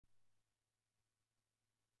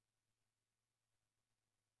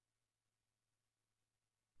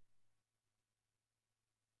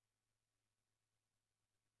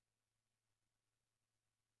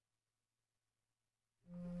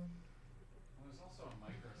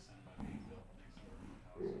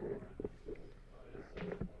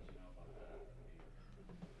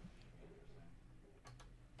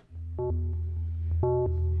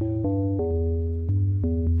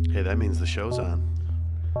the show's on.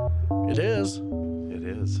 It is. It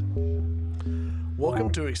is.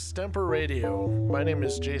 Welcome to Extemporadio. My name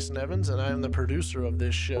is Jason Evans, and I am the producer of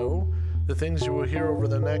this show. The things you will hear over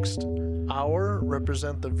the next hour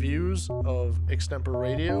represent the views of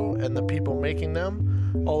Extemporadio and the people making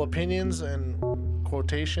them. All opinions and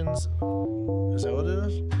quotations, is that what it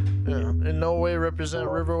is? Yeah. In no way represent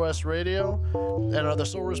River West Radio and are the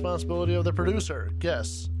sole responsibility of the producer,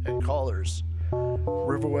 guests, and callers.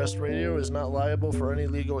 River West Radio is not liable for any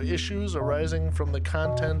legal issues arising from the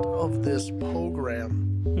content of this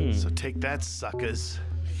program. So take that, suckers.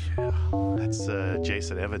 Yeah. That's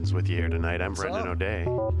Jason Evans with you here tonight. I'm Brendan O'Day.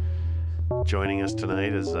 Joining us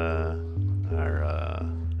tonight is our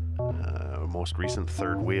most recent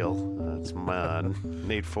third wheel. It's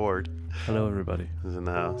Nate Ford. Hello, everybody. Is in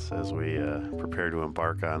the house as we prepare to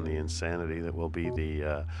embark on the insanity that will be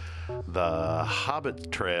the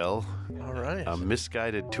Hobbit Trail. All right. A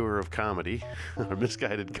misguided tour of comedy. A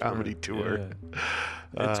misguided comedy tour. Yeah.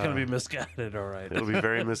 It's going to be misguided, all right. It'll be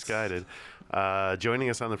very misguided. Joining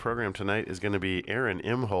us on the program tonight is going to be Aaron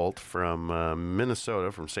Imholt from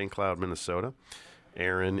Minnesota, from St. Cloud, Minnesota.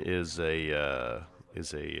 Aaron is a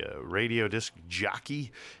radio disc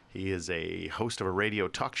jockey. He is a host of a radio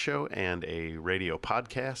talk show and a radio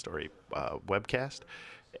podcast or a webcast,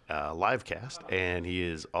 livecast, and he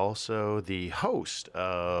is also the host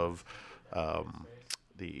of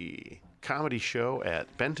the comedy show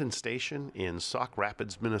at Benton Station in Sauk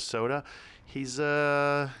Rapids, Minnesota. He's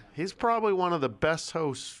probably one of the best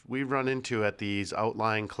hosts we've run into at these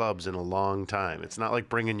outlying clubs in a long time. It's not like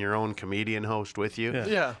bringing your own comedian host with you.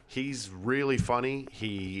 Yeah. He's really funny.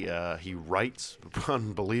 He writes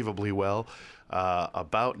unbelievably well.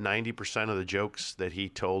 About 90% of the jokes that he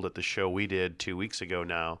told at the show we did 2 weeks ago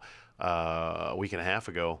now, a week and a half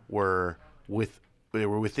ago, were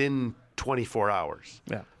within 24 hours.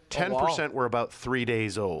 Yeah. 10% were about 3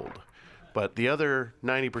 days old. But the other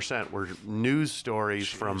 90% were news stories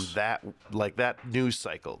from that news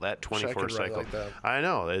cycle, that 24 cycle. Like that. I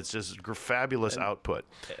know. It's just fabulous output.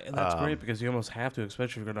 And that's great because you almost have to,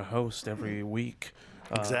 especially if you're going to host every week.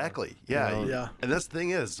 Exactly. Yeah. Yeah. And that's the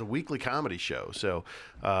thing is, it's a weekly comedy show. So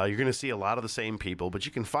you're going to see a lot of the same people. But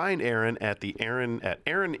you can find Aaron at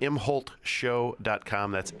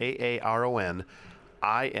aaronimholtshow.com. That's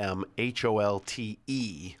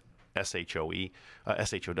AARONIMHOLTE. SHOW,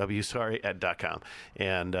 sorry, at .com.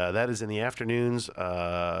 And that is in the afternoons.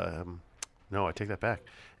 No, I take that back.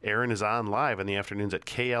 Aaron is on live in the afternoons at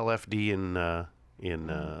KLFD in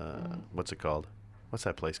what's it called? What's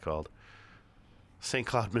that place called? St.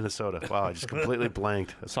 Cloud, Minnesota. Wow, I just completely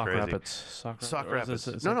blanked. That's Sauk crazy. Rapids. Sauk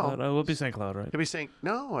Rapids. No. It will be St. Cloud, right? It'll be St.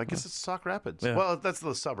 No, I guess it's Sauk Rapids. Yeah. Well, that's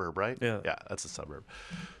the suburb, right? Yeah. Yeah, that's the suburb.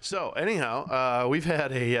 So anyhow, we've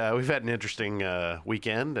had an interesting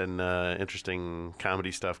weekend and interesting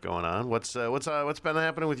comedy stuff going on. What's been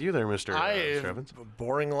happening with you there, Mr. Evans? A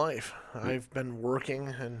boring life. I've been working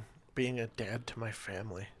and being a dad to my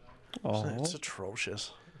family. Oh. It's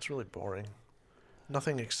atrocious. It's really boring.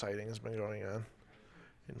 Nothing exciting has been going on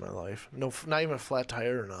in my life. No, not even a flat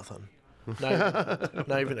tire or nothing.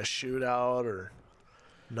 Not even a shootout or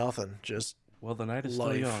nothing. Just Well, the night is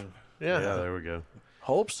life. still young. Yeah. There we go.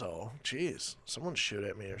 Hope so. Jeez, someone shoot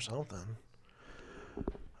at me or something.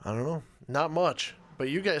 I don't know. Not much. But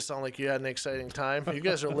you guys sound like you had an exciting time. You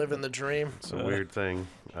guys are living the dream. It's a weird thing.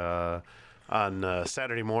 On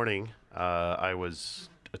Saturday morning, I was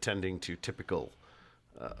attending to typical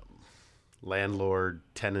landlord,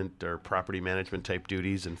 tenant, or property management type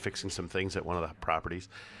duties and fixing some things at one of the properties.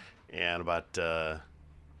 And about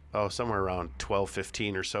somewhere around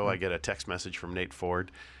 12:15 or so, I get a text message from Nate Ford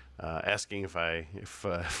asking if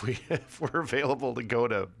we're available to go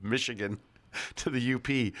to Michigan to the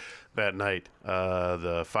UP that night.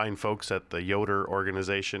 The fine folks at the Yoder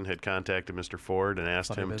organization had contacted Mr. Ford and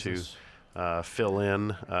asked him to fill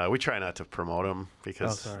in. We try not to promote them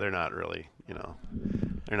because they're not really,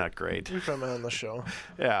 they're not great. We've been on the show.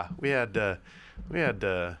 Yeah, we had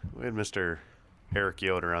Mr. Eric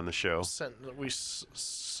Yoder on the show. We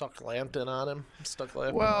sucked Lampton on him. Stuck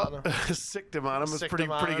Lampton Well, on him. sicked him on him was Sicked pretty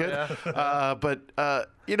him on good. him, yeah. But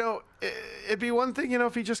it'd be one thing,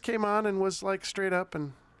 if he just came on and was like straight up,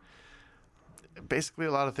 and basically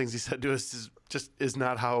a lot of things he said to us is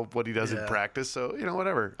not what he does in practice. So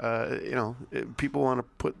whatever. People want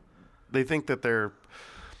to they think that they're.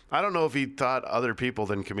 I don't know if he thought other people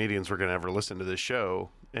than comedians were going to ever listen to this show,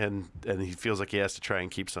 and he feels like he has to try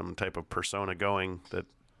and keep some type of persona going that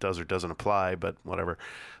does or doesn't apply, but whatever.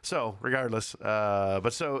 So regardless,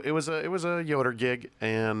 so it was a Yoder gig,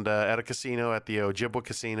 and at a casino, at the Ojibwa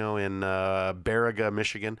Casino in Baraga,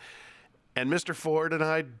 Michigan. And Mr. Ford and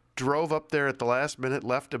I drove up there at the last minute,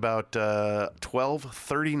 left about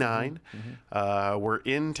 12:39. We're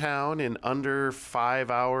in town in under 5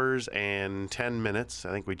 hours and 10 minutes.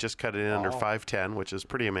 I think we just cut it in under 5:10, which is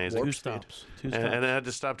pretty amazing. Two stops. And I had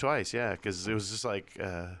to stop twice, yeah, because it was just like,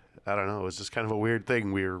 I don't know, it was just kind of a weird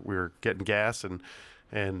thing. We were getting gas and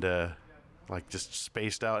like just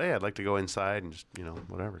spaced out. Hey, I'd like to go inside and just,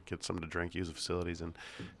 whatever, get something to drink, use the facilities.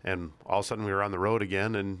 And all of a sudden we were on the road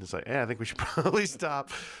again, and it's like, hey, I think we should probably stop.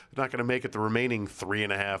 We're not going to make it the remaining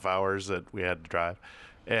 3.5 hours that we had to drive.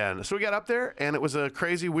 And so we got up there, and it was a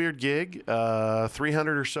crazy, weird gig,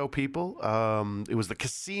 300 or so people. It was the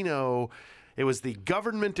casino. It was the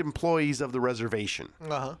government employees of the reservation.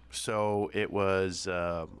 So it was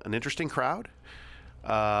an interesting crowd.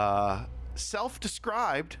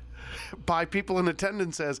 Self-described by people in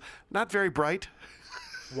attendance as not very bright.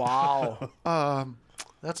 Wow.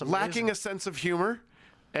 That's amazing. Lacking a sense of humor,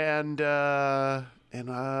 and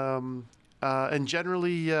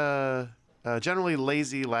generally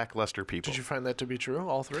lazy, lackluster people. Did you find that to be true,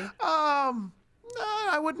 all three?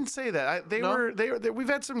 I wouldn't say that. They were. We've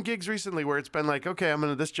had some gigs recently where it's been like, okay,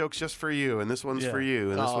 this joke's just for you, and this one's for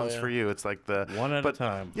you, and this one's for you. It's like the one at a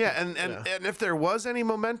time. Yeah, and if there was any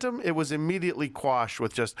momentum, it was immediately quashed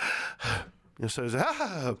with just, so it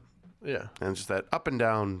was, yeah, and just that up and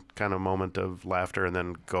down kind of moment of laughter, and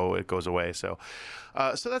then it goes away. So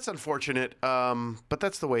that's unfortunate, but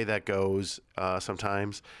that's the way that goes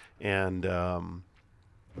sometimes, and.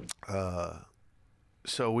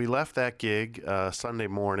 So we left that gig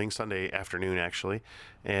Sunday afternoon actually,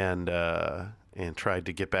 and tried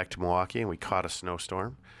to get back to Milwaukee, and we caught a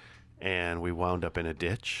snowstorm, and we wound up in a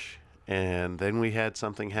ditch, and then we had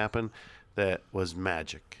something happen that was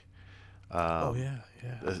magic.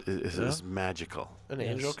 It was magical. An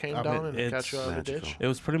angel came down and got you out of the ditch? It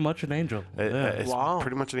was pretty much an angel. It's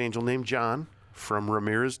pretty much an angel named John from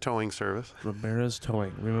Ramirez Towing Service. Ramirez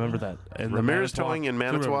Towing. Remember that. And Ramirez Towing in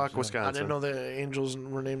Manitowoc, Wisconsin. I didn't know the angels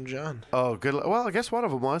were named John. Oh, good. Well, I guess one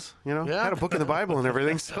of them was. Had a book in the Bible and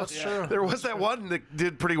everything. So that's true. There was that one that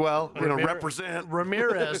did pretty well. Represent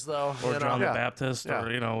Ramirez though, or John the Baptist, or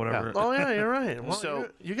whatever. Oh yeah, you're right. Well, so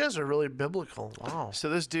you guys are really biblical. Wow. So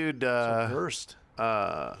this dude, so versed.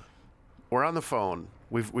 We're on the phone.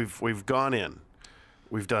 We've gone in.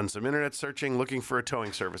 We've done some internet searching looking for a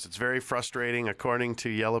towing service. It's very frustrating. According to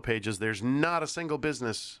Yellow Pages, there's not a single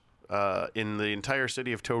business in the entire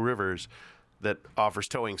city of Tow Rivers that offers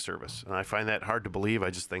towing service. And I find that hard to believe. I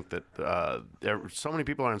just think that so many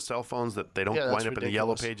people are on cell phones that they don't wind up in the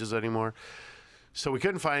Yellow Pages anymore. So we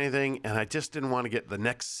couldn't find anything, and I just didn't want to get the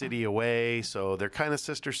next city away. So they're kind of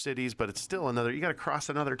sister cities, but it's still you got to cross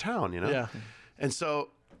another town, Yeah. And so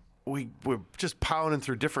we're just pounding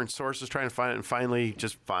through different sources trying to find it, and finally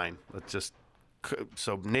just fine.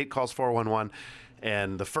 So Nate calls 411,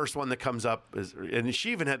 and the first one that comes up is, and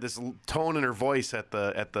she even had this tone in her voice at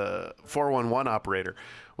the 411 operator,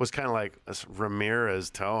 was kind of like, Ramirez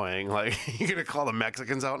Towing, like, you're gonna call the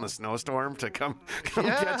Mexicans out in a snowstorm to come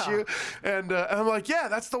get you? And I'm like, yeah,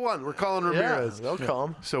 that's the one. We're calling Ramirez. Yeah, they'll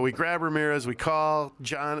come. So we grab Ramirez, we call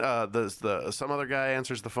John. Some other guy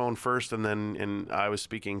answers the phone first, and I was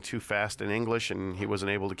speaking too fast in English, and he wasn't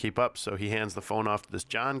able to keep up. So he hands the phone off to this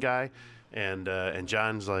John guy, and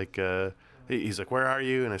John's like. He's like, where are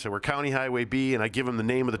you? And I said, we're County Highway B. And I give him the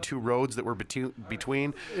name of the two roads that we're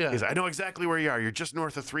between. Yeah. He's like, I know exactly where you are. You're just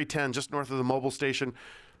north of 310, just north of the mobile station.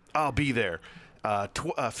 I'll be there.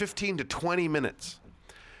 15 to 20 minutes.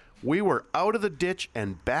 We were out of the ditch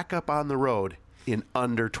and back up on the road in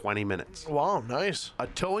under 20 minutes. Wow, nice. A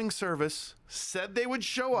towing service said they would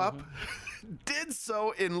show up. Did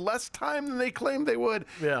so in less time than they claimed they would,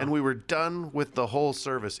 and we were done with the whole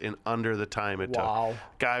service in under the time it took.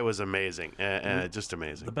 Guy was amazing, just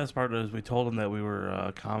amazing. The best part is we told him that we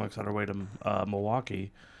were comics on our way to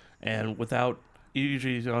Milwaukee, and without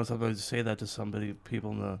usually sometimes you say that to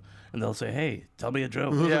people and they'll say, "Hey, tell me a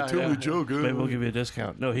joke." Tell me a joke. Maybe we'll give you a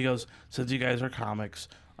discount. No, he goes, since you guys are comics,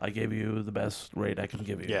 I gave you the best rate I can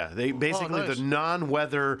give you. Yeah, they basically the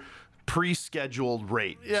non-weather pre-scheduled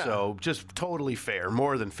rate. Yeah. So just totally fair,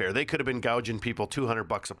 more than fair. They could have been gouging people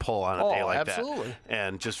 $200 a pull on a day like absolutely. that.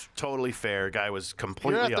 And just totally fair. Guy was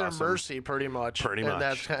completely awesome. You're at awesome. Their mercy pretty much. In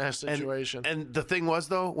that kind of situation. And the thing was,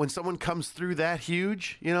 though, when someone comes through that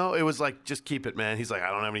huge, it was like, just keep it, man. He's like, I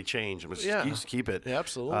don't have any change. You just keep it. Yeah,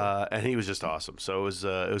 absolutely. And he was just awesome. So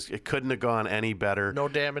it couldn't have gone any better. No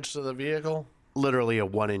damage to the vehicle? Literally a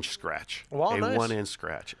 1-inch scratch. Wow, nice. 1-inch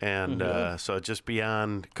scratch. And so just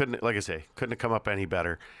beyond, couldn't have come up any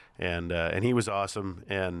better. and he was awesome.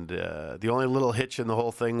 And the only little hitch in the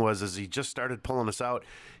whole thing was as he just started pulling us out,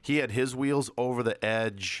 he had his wheels over the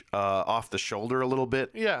edge off the shoulder a little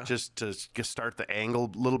bit, just to start the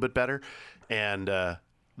angle a little bit better, and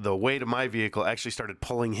the weight of my vehicle actually started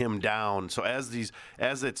pulling him down. So as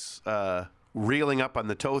it's reeling up on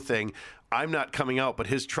the tow thing, I'm not coming out, but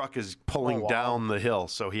his truck is pulling down the hill.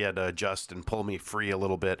 So he had to adjust and pull me free a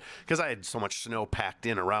little bit because I had so much snow packed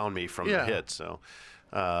in around me from the hit. So,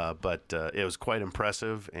 but it was quite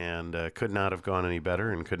impressive and could not have gone any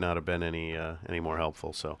better and could not have been any more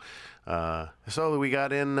helpful. So, so we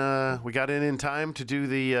got in time to do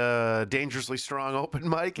the Dangerously Strong open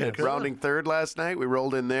mic at Rounding Third last night. We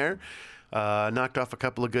rolled in there. Knocked off a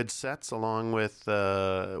couple of good sets along with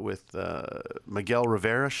Miguel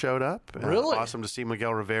Rivera showed up. Really? Awesome to see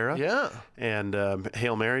Miguel Rivera. Yeah. And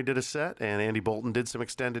Hail Mary did a set, and Andy Bolton did some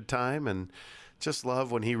extended time, and just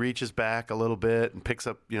love when he reaches back a little bit and picks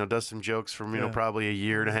up, does some jokes from, probably a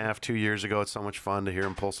year and a half, 2 years ago. It's so much fun to hear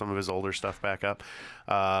him pull some of his older stuff back up.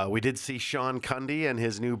 We did see Sean Cundy and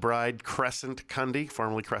his new bride, Crescent Cundy,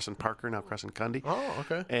 formerly Crescent Parker, now Crescent Cundy. Oh,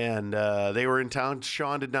 okay. And they were in town.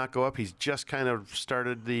 Sean did not go up. He's just kind of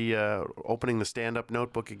started opening the stand-up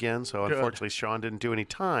notebook again. So unfortunately, Sean didn't do any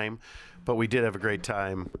time. But we did have a great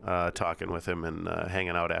time talking with him and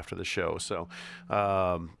hanging out after the show. So,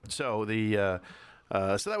 so that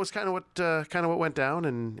was kind of what went down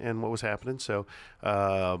and what was happening. So,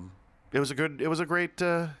 it was a great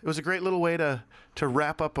little way to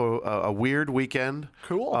wrap up a weird weekend.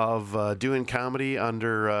 Cool. Of doing comedy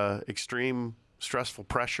under extreme stressful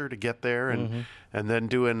pressure to get there, and then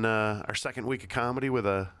doing our second week of comedy with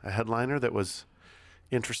a headliner that was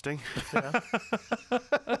interesting.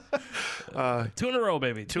 Two in a row,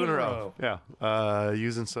 baby. Two in a row. Yeah.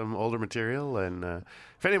 Using some older material. And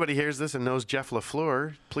if anybody hears this and knows Jeff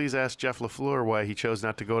LaFleur, please ask Jeff LaFleur why he chose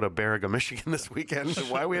not to go to Baraga, Michigan this weekend, and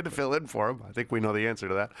why we had to fill in for him. I think we know the answer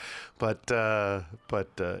to that. But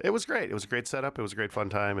it was great. It was a great setup. It was a great fun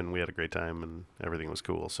time, and we had a great time, and everything was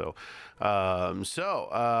cool. So, I'm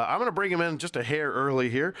going to bring him in just a hair early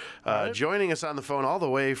here. Right. Joining us on the phone all the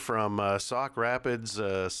way from Sauk Rapids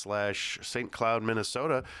 / St. Cloud,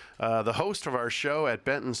 Minnesota, the host of our show at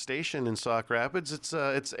Benton Station in Sauk Rapids. It's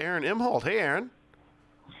Aaron Imholt. Hey, Aaron.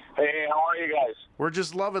 Hey, how are you guys? We're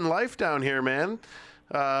just loving life down here, man.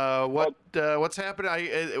 What's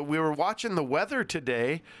happening? We were watching the weather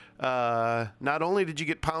today. Not only did you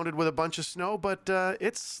get pounded with a bunch of snow, but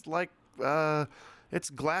it's like it's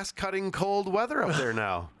glass cutting cold weather up there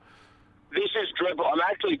now. This is dreadful. I'm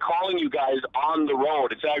actually calling you guys on the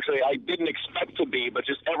road. It's actually, I didn't expect to be, but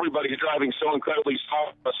just everybody's driving so incredibly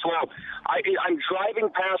slow. I'm driving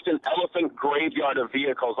past an elephant graveyard of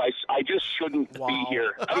vehicles. I just shouldn't be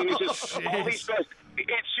here. I mean, it's just all these guys.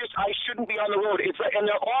 It's just, I shouldn't be on the road. It's like, and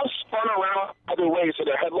they're all spun around other ways, so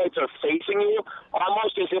their headlights are facing you,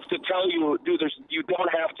 almost as if to tell you, dude, you don't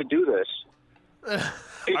have to do this.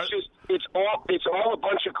 It's all a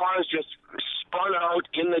bunch of cars just spun out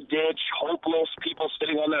in the ditch, hopeless, people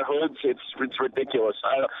sitting on their hoods. It's ridiculous.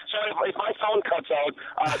 So if my phone cuts out,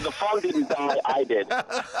 the phone didn't die, I did.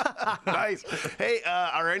 Nice. Hey,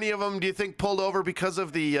 are any of them, do you think, pulled over because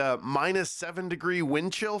of the -7 degree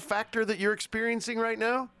wind chill factor that you're experiencing right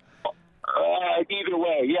now? Either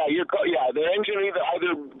way, the engine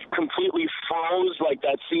either completely froze, like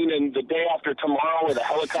that scene in The Day After Tomorrow where the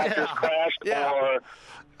helicopters crashed, or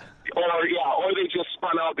they just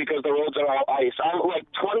spun out because the roads are all ice. I'm like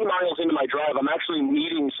 20 miles into my drive. I'm actually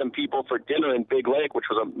meeting some people for dinner in Big Lake, which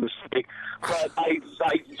was a mistake. But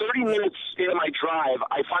 30 minutes into my drive,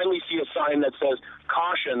 I finally see a sign that says,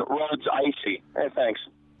 "Caution, roads icy." Hey, thanks.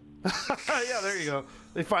 Yeah, there you go.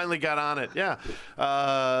 They finally got on it. Yeah.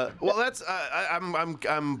 Well, that's.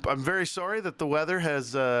 I'm very sorry that the weather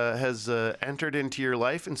has entered into your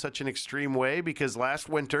life in such an extreme way. Because last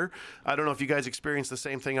winter, I don't know if you guys experienced the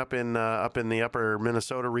same thing up in the upper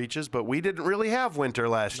Minnesota reaches, but we didn't really have winter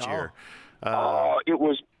last year. It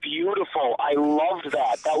was beautiful. I loved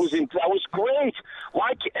that. That was great.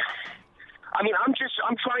 Why? I mean, I'm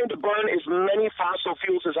trying to burn as many fossil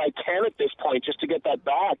fuels as I can at this point just to get that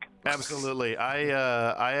back. Absolutely.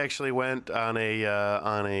 I actually went on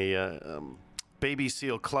a baby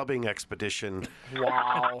seal clubbing expedition.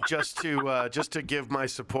 Wow. Just to give my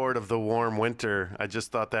support of the warm winter. I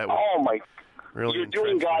just thought that would. Oh my. Really You're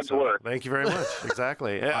doing God's work. Thank you very much.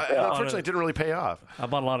 Exactly. And unfortunately, it didn't really pay off. I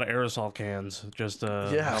bought a lot of aerosol cans just to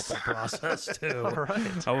help the process too. All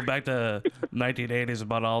right. I went back to 1980s and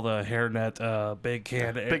bought all the hairnet big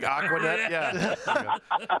can. Big Aquanet, yeah.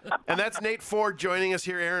 And that's Nate Ford joining us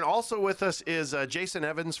here, Aaron. Also with us is Jason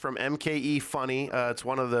Evans from MKE Funny. It's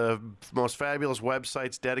one of the most fabulous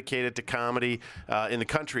websites dedicated to comedy in the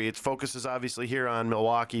country. It focuses obviously here on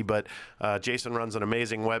Milwaukee, but Jason runs an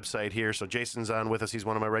amazing website here. So Jason's on with us. He's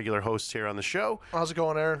one of my regular hosts here on the show. How's it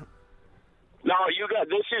going, Aaron? No,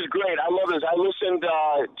 this is great. I love this. I listened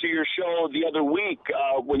to your show the other week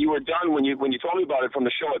when you were done, when you told me about it from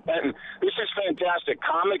the show at Benton. This is fantastic.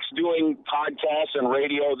 Comics doing podcasts and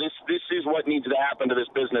radio. This is what needs to happen to this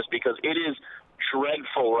business because it is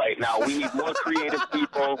dreadful right now. We need more creative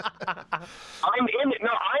people. I'm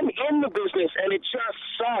in the business, and it just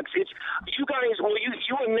sucks. It's you guys. Well, you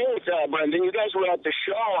and Nate, Brendan. You guys were at the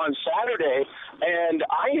show on Saturday, and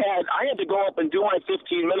I had to go up and do my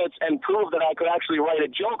 15 minutes and prove that I could actually write a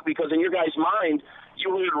joke because in your guys' mind, you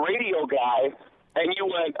were a radio guy, and you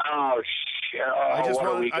went, oh shit. I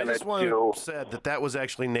just want to say that was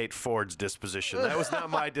actually Nate Ford's disposition. That was not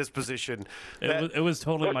my disposition. It was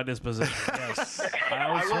totally my disposition. Yes,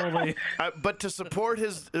 I was totally. But to support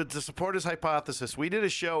his hypothesis, we did a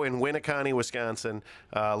show in Winneconne, Wisconsin,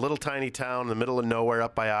 a little tiny town in the middle of nowhere,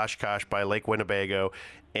 up by Oshkosh, by Lake Winnebago.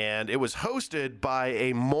 And it was hosted by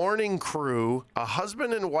a morning crew, a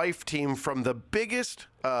husband and wife team from the biggest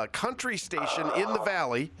country station in the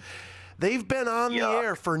valley. They've been on the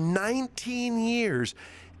air for 19 years,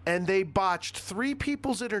 and they botched 3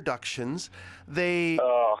 people's introductions.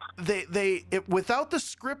 Without the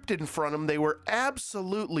script in front of them, they were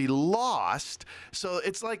absolutely lost. So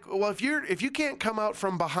it's like, well, if you can't come out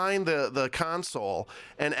from behind the console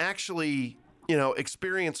and actually,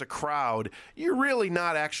 experience a crowd, you're really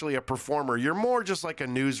not actually a performer. You're more just like a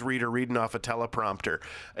newsreader reading off a teleprompter.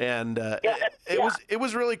 And it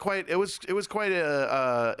was really quite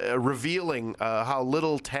a revealing how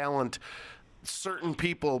little talent certain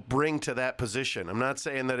people bring to that position. I'm not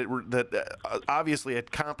saying that obviously a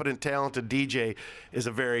competent, talented DJ is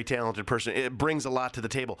a very talented person. It brings a lot to the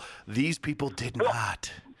table. These people did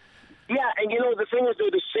not. Yeah, and the thing is,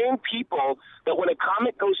 they're the same people that when a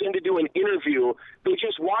comic goes in to do an interview, they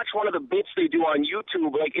just watch one of the bits they do on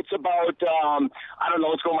YouTube. Like, it's about, I don't know,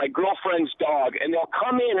 let's go, my girlfriend's dog. And they'll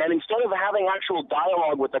come in, and instead of having actual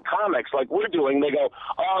dialogue with the comics like we're doing, they go,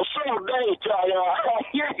 so Nate,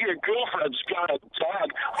 your girlfriend's got a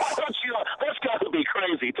dog. That's got to be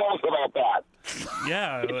crazy. Tell us about that.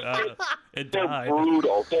 Yeah, it they're died.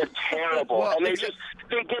 brutal. They're terrible. Well, and they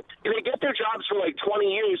get their jobs for like 20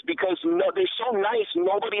 years because they're so nice.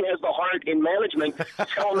 Nobody has the heart in management to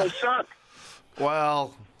tell them they suck.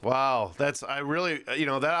 Well, wow. That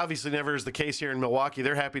obviously never is the case here in Milwaukee.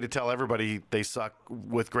 They're happy to tell everybody they suck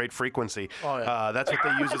with great frequency. Oh, yeah. That's what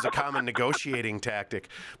they use as a common negotiating tactic.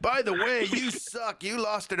 By the way, you suck. You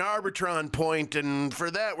lost an Arbitron point, and for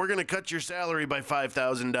that, we're going to cut your salary by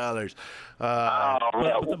 $5,000.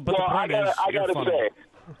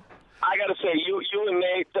 I gotta say, you and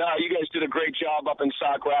Nate, you guys did a great job up in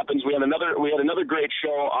Sauk Rapids. We had another great show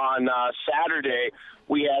on Saturday.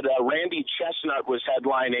 We had Randy Chestnut was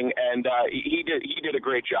headlining, and he did a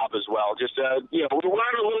great job as well. Just we're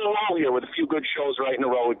on a little roll here with a few good shows right in a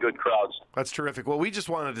row with good crowds. That's terrific. Well, we just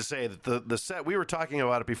wanted to say that the set, we were talking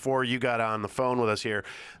about it before you got on the phone with us here,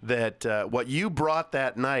 that what you brought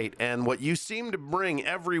that night and what you seem to bring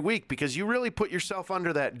every week, because you really put yourself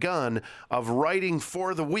under that gun of writing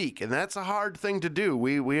for the week, and that's a hard thing to do.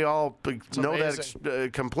 We all know that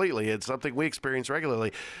completely. It's something we experience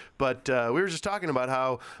regularly. But we were just talking about how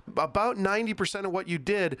about 90% of what you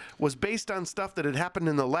did was based on stuff that had happened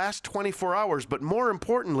in the last 24 hours. But more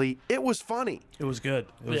importantly, it was funny. It was good.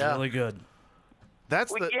 It was really good.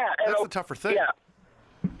 That's the tougher thing.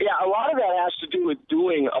 Yeah, a lot of that has to do with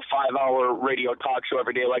doing a 5-hour radio talk show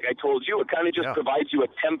every day. Like I told you, it kind of just provides you a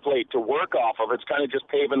template to work off of. It's kind of just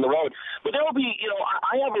paving the road. But there will be,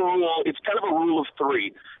 I have a rule. It's kind of a rule of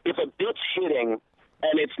 3. If a bit's hitting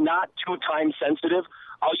and it's not too time sensitive,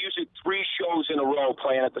 I'll use it 3 shows in a row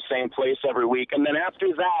playing at the same place every week. And then after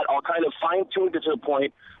that, I'll kind of fine-tune it to the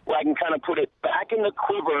point where I can kind of put it back in the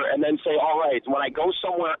quiver and then say, all right, when I go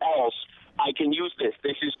somewhere else, I can use this.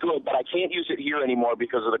 This is good, but I can't use it here anymore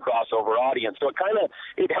because of the crossover audience. So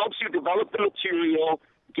it helps you develop the material,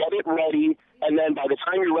 get it ready, and then by the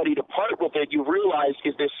time you're ready to part with it, you've realized,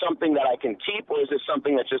 is this something that I can keep or is this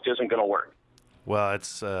something that just isn't going to work? Well,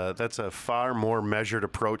 that's a far more measured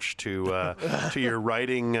approach to your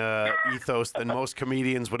writing ethos than most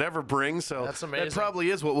comedians would ever bring. So That's amazing. that probably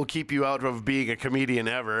is what will keep you out of being a comedian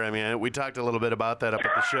ever. I mean, we talked a little bit about that up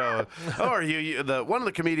at the show. One of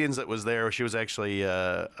the comedians that was there, she was actually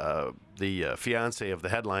the fiance of the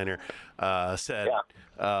headliner, said.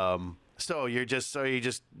 Yeah. So you're just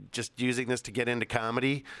using this to get into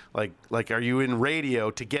comedy? Like are you in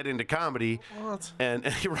radio to get into comedy? What? And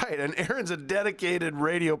you're right. And Erin's a dedicated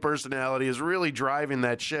radio personality, is really driving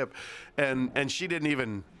that ship, and it didn't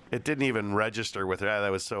even register with her.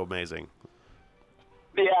 That was so amazing.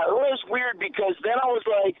 Yeah, it was weird because then I was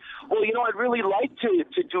like, well, I'd really like to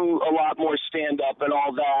do a lot more stand-up and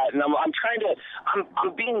all that, and I'm trying to,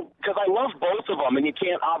 I'm being, because I love both of them, and you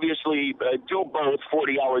can't obviously do both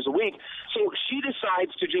 40 hours a week, so she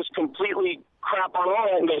decides to just completely crap on all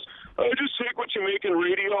that and goes, just take what you make in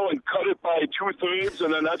radio and cut it by 2/3,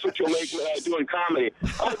 and then that's what you'll make doing comedy.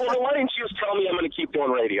 I'm like, well, why didn't you just tell me I'm going to keep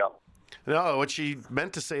doing radio? No, what she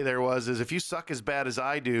meant to say there was, if you suck as bad as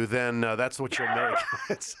I do, then that's what you'll make.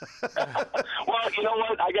 Well, you know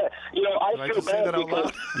what? I feel bad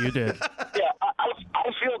because You did. yeah,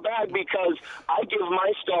 I feel bad because I give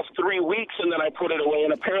my stuff 3 weeks and then I put it away,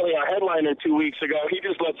 and apparently our headliner 2 weeks ago, he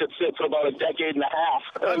just lets it sit for about a decade and a half.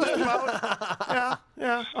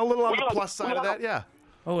 yeah, a little on the plus side of that, yeah.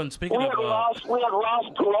 Oh, and speaking We of, had Ross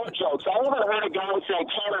Perot jokes. I haven't heard a guy say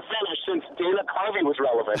 "can or finish" since Dana Carvey was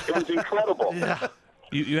relevant. It was incredible. Yeah.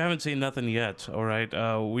 you haven't seen nothing yet, all right?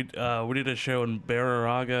 We did a show in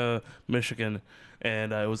Baraga, Michigan,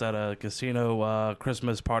 and it was at a casino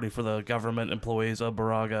Christmas party for the government employees of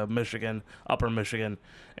Baraga, Michigan, Upper Michigan,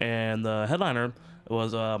 and the headliner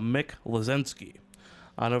was Mick Lazinski.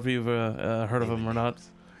 I don't know if you've heard of him or not.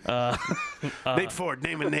 Nate Ford,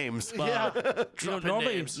 naming names.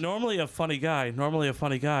 Normally a funny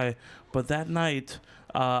guy, but that night,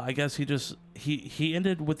 I guess he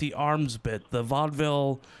ended with the arms bit, the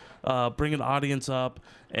vaudeville, bring an audience up,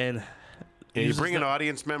 and you bring an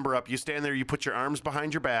audience member up, you stand there, you put your arms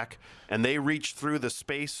behind your back, and they reach through the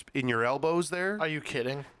space in your elbows there. Are you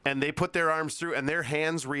kidding? And they put their arms through, and their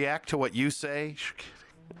hands react to what you say.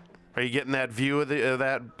 Are you getting that view of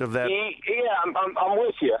that? Yeah, I'm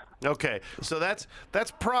with you. Okay, so that's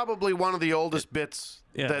probably one of the oldest bits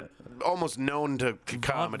that almost known to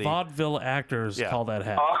comedy. Vaudeville actors call that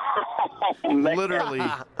hack. Literally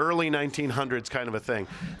early 1900s kind of a thing,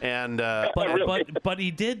 and but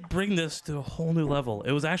he did bring this to a whole new level.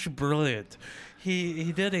 It was actually brilliant.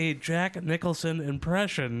 He did a Jack Nicholson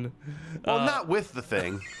impression. Well, not with the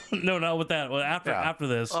thing. No, not with that. Well, after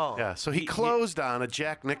this. Oh. Yeah, so he closed on a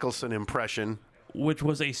Jack Nicholson impression, which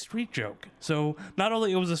was a street joke. So not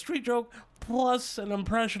only it was a street joke, plus an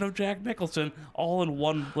impression of Jack Nicholson, all in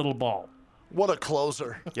one little ball. What a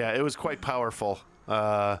closer. Yeah, it was quite powerful.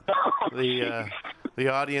 The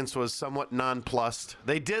audience was somewhat nonplussed.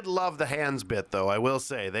 They did love the hands bit, though, I will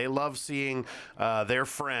say. They loved seeing their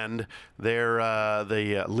friend,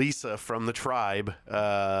 the Lisa from the tribe.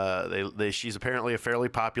 She's apparently a fairly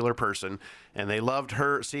popular person, and they loved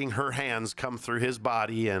seeing her hands come through his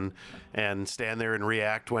body and stand there and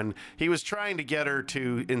react when he was trying to get her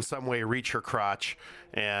to, in some way, reach her crotch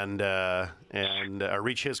and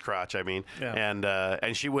reach his crotch, I mean,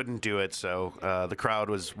 and she wouldn't do it. So the crowd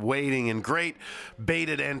was waiting in great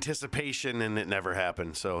bated anticipation, and it never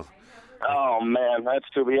happened. So. Oh man, that's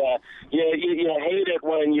too bad. You hate it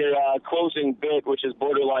when your closing bit, which is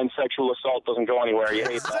borderline sexual assault, doesn't go anywhere. You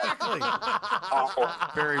hate that.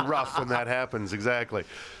 Exactly. Very rough when that happens. Exactly.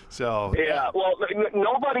 So. Yeah. Well,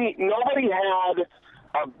 nobody had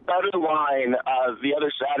a better line the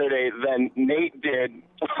other Saturday than Nate did.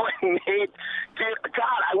 Nate did.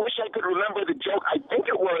 God, I wish I could remember the joke. I think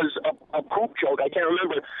it was a poop joke. I can't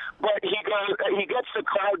remember. But he gets the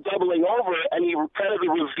crowd doubling over, and he kind of the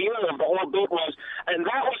reveal of the whole bit was, and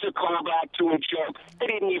that was a callback to a joke I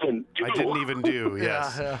didn't even do.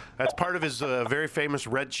 Yes. Yeah. That's part of his very famous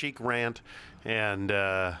red cheek rant, and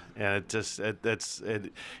it's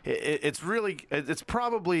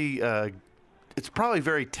probably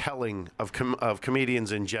very telling of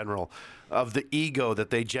comedians in general, of the ego that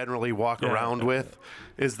they generally walk around with,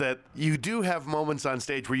 is that you do have moments on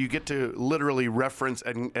stage where you get to literally reference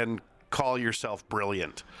and call yourself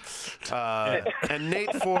brilliant. And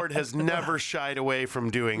Nate Ford has never shied away from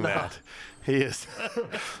doing that. He is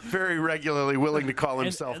very regularly willing to call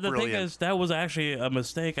himself and the brilliant. thing is, that was actually a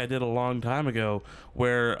mistake I did a long time ago,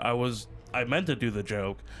 where I meant to do the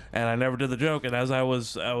joke, and I never did the joke. And as I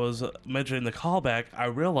was mentioning the callback, I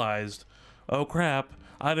realized, oh crap,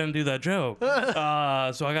 I didn't do that joke. So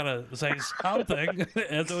I gotta say something,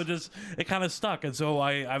 and so it kind of stuck, and so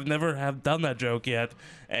I've never have done that joke yet,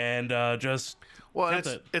 and just. Well,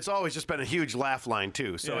 it's always just been a huge laugh line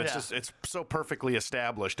too. So it's so perfectly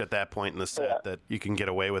established at that point in the set that you can get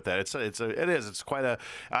away with that. It's quite a.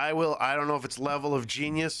 I don't know if it's level of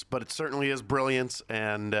genius, but it certainly is brilliance,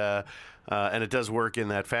 and it does work in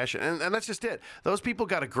that fashion. And that's just it. Those people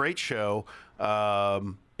got a great show.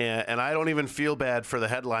 And I don't even feel bad for the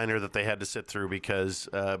headliner that they had to sit through because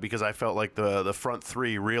I felt like the front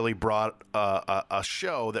three really brought a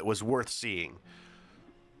show that was worth seeing.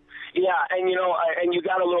 Yeah, and and you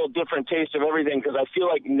got a little different taste of everything because I feel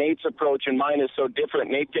like Nate's approach and mine is so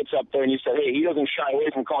different. Nate gets up there and you said, hey, he doesn't shy away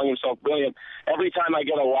from calling himself brilliant. Every time I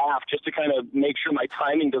get a laugh, just to kind of make sure my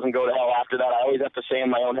timing doesn't go to hell after that, I always have to say in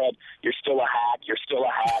my own head, you're still a hack, you're still a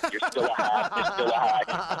hack, you're still a hack, you're still a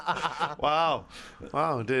hack. Wow.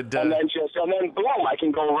 And then boom, I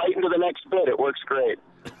can go right into the next bit. It works great.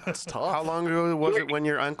 That's tough. How long ago was it when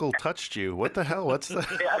your uncle touched you? What the hell? What's the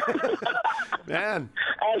man?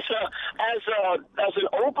 As an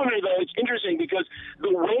opener, though, it's interesting because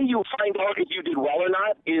the way you find out if you did well or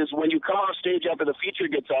not is when you come off stage after the feature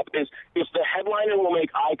gets up. Is if the headliner will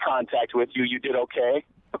make eye contact with you, you did okay.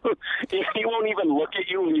 If he won't even look at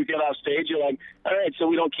you when you get off stage, you're like, all right, so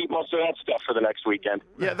we don't keep most of that stuff for the next weekend.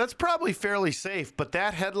 Yeah, that's probably fairly safe. But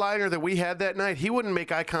that headliner that we had that night, he wouldn't make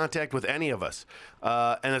eye contact with any of us.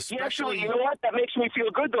 And especially, actually, you know what? That makes me feel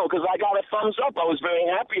good, though, because I got a thumbs up. I was very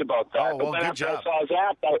happy about that. Oh, well, good after job.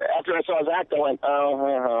 After I saw his act, I went,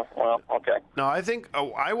 well, okay. No, I think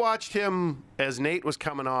I watched him as Nate was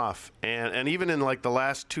coming off, and even in like the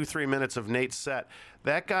last 2-3 minutes of Nate's set,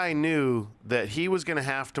 that guy knew that he was going to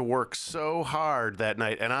have to work so hard that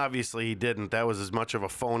night, and obviously he didn't. That was as much of a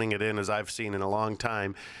phoning it in as I've seen in a long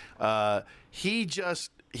time. He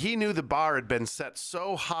knew the bar had been set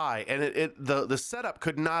so high, and the setup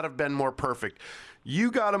could not have been more perfect. You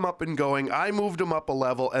got him up and going. I moved him up a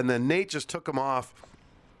level, and then Nate just took him off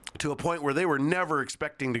to a point where they were never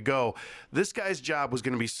expecting to go. This guy's job was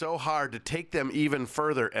going to be so hard to take them even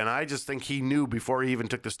further, and I just think he knew before he even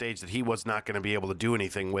took the stage that he was not going to be able to do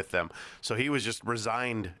anything with them. So he was just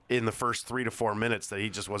resigned in the first 3 to 4 minutes that he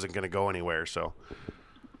just wasn't going to go anywhere. So.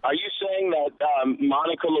 Are you saying that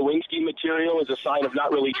Monica Lewinsky material is a sign of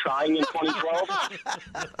not really trying in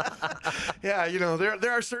 2012? Yeah,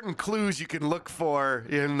 there are certain clues you can look for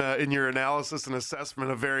in your analysis and assessment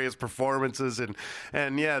of various performances, and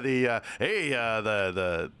yeah, you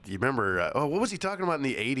remember what was he talking about in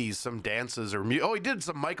the 80s? Some dances or he did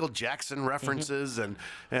some Michael Jackson references and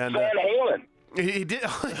Van Halen. He did.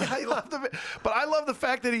 I love but I love the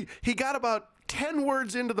fact that he got about 10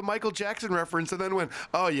 words into the Michael Jackson reference and then went,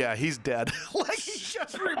 oh yeah, he's dead. Like he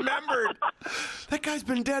just remembered. That guy's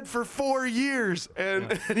been dead for 4 years.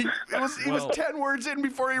 And he was 10 words in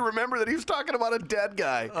before he remembered that he was talking about a dead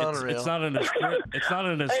guy. It's not in a script. It's not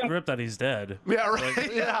in a script that he's dead. Yeah, right.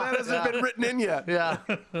 That hasn't been written in yet. Yeah.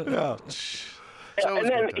 Yeah. And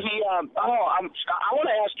then I want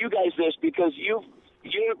to ask you guys this because you've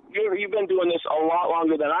been doing this a lot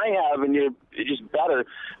longer than I have, and you're just better.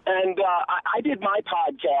 And I did my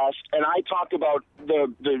podcast, and I talked about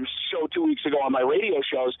the show 2 weeks ago on my radio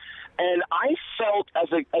shows. And I felt,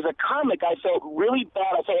 as a comic, I felt really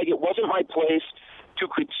bad. I felt like it wasn't my place to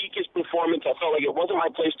critique his performance. I felt like it wasn't my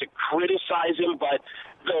place to criticize him, but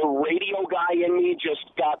the radio guy in me just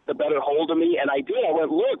got the better hold of me, and I did. I went,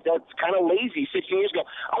 look, that's kind of lazy 16 years ago.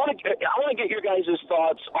 I want to get your guys'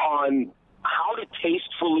 thoughts on how to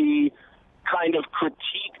tastefully kind of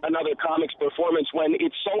critique another comic's performance when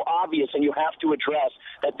it's so obvious and you have to address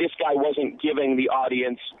that this guy wasn't giving the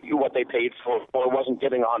audience what they paid for or wasn't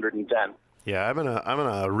giving 110. Yeah, I'm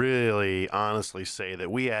gonna really honestly say that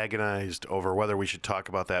we agonized over whether we should talk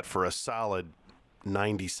about that for a solid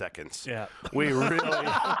 90 seconds. Yeah. We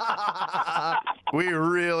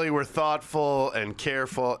really were thoughtful and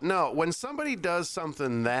careful. No, when somebody does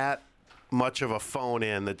something that much of a phone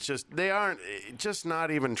in that they aren't just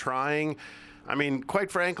not even trying. I mean, quite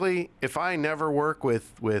frankly, if I never work with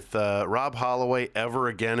Rob Holloway ever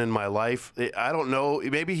again in my life, I don't know.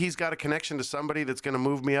 Maybe he's got a connection to somebody that's going to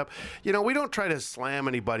move me up. We don't try to slam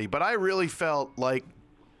anybody, but I really felt like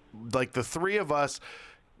the three of us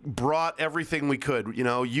brought everything we could.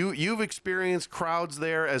 You've experienced crowds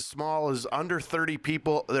there as small as under 30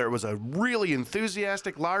 people. There was a really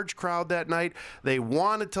enthusiastic large crowd that night. They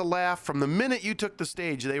wanted to laugh from the minute you took the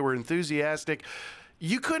stage. They were enthusiastic.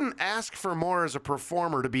 You couldn't ask for more as a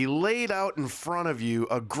performer to be laid out in front of you,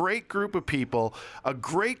 a great group of people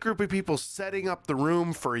setting up the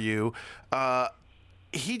room for you.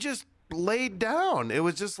 He just laid down. It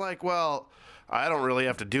was just like, well, I don't really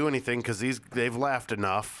have to do anything because they've laughed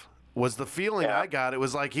enough. Was the feeling I got. It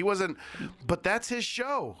was like he wasn't, but that's his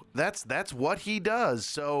show. That's what he does.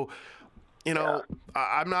 So, you know,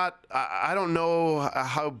 I don't know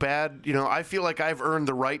how bad, you know, I feel like I've earned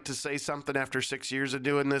the right to say something after 6 years of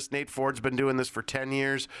doing this. Nate Ford's been doing this for 10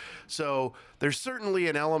 years. So there's certainly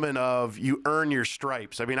an element of you earn your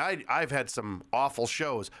stripes. I mean, I've had some awful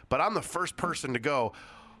shows, but I'm the first person to go,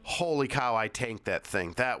 holy cow, I tanked that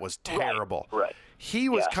thing. That was terrible. Right. He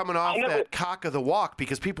was coming off that cock of the walk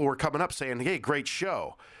because people were coming up saying, hey, great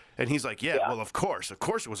show. And he's like, well, of course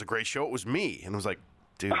it was a great show. It was me. And I was like,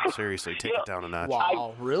 dude, seriously, take it down a notch.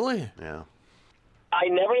 Wow, really? Yeah. I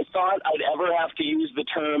never thought I'd ever have to use the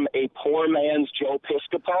term a poor man's Joe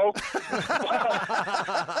Piscopo.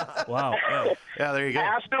 Wow. Yeah, there you go.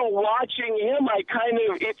 After watching him, I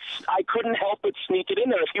couldn't help but sneak it in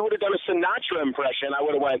there. If he would have done a Sinatra impression, I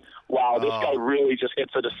would have went, wow, this guy really just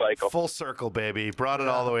hits a cycle. Full circle, baby. Brought it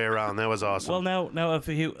all the way around. That was awesome. Well, now, if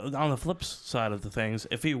he, on the flip side of the things,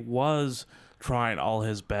 if he was trying all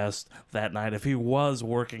his best that night, if he was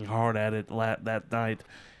working hard at it that night,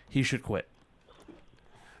 he should quit.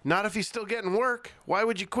 Not if he's still getting work. Why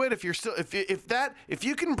would you quit if you're still if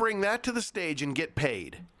you can bring that to the stage and get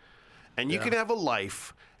paid, and you can have a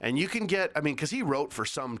life, and you can get, I mean, because he wrote for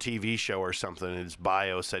some TV show or something. In his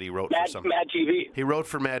bio said he wrote for something. Mad TV. He wrote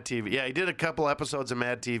for Mad TV. Yeah, he did a couple episodes of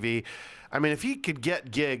Mad TV. I mean, if he could get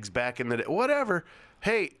gigs back in the day, whatever.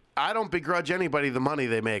 Hey, I don't begrudge anybody the money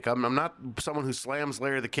they make. I'm not someone who slams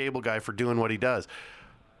Larry the Cable Guy for doing what he does,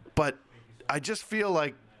 but I just feel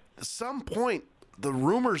like at some point the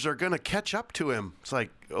rumors are going to catch up to him. It's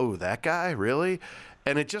like, oh, that guy, really?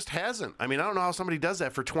 And it just hasn't. I mean, I don't know how somebody does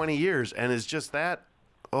that for 20 years and is just that,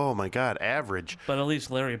 oh, my God, average. But at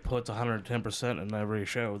least Larry puts 110% in every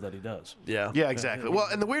show that he does. Yeah. Yeah, exactly. Well,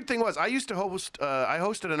 and the weird thing was, I used to host, I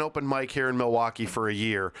hosted an open mic here in Milwaukee for a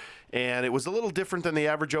year, and it was a little different than the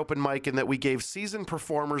average open mic in that we gave seasoned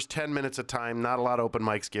performers 10 minutes a time. Not a lot of open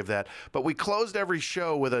mics give that. But we closed every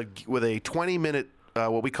show with a 20-minute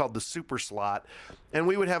what we called the super slot, and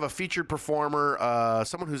we would have a featured performer,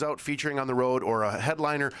 someone who's out featuring on the road, or a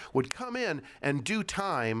headliner would come in and do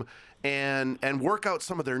time and work out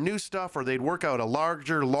some of their new stuff, or they'd work out a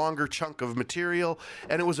larger, longer chunk of material,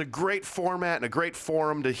 and it was a great format and a great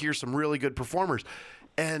forum to hear some really good performers.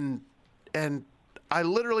 And I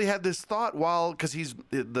literally had this thought because he's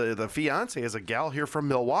the fiance is a gal here from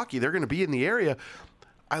Milwaukee. They're going to be in the area.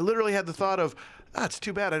 I literally had the thought of, it's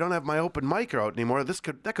too bad I don't have my open mic out anymore.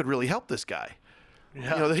 That could really help this guy.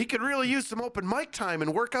 Yeah. You know, he could really use some open mic time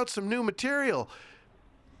and work out some new material.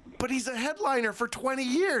 But he's a headliner for 20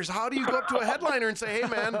 years. How do you go up to a headliner and say, hey,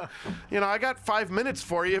 man, you know, I got 5 minutes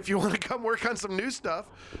for you if you want to come work on some new stuff?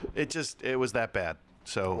 It was that bad.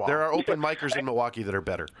 So there are open micers in Milwaukee that are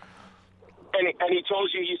better. And he told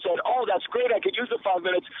you, he said, oh, that's great, I could use the 5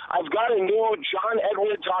 minutes. I've got a new John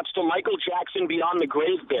Edward talks to Michael Jackson Beyond the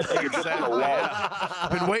Grave bit that you're just going to love.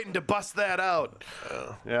 I've been waiting to bust that out.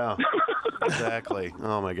 Yeah, exactly.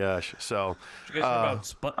 Oh, my gosh. So, Did you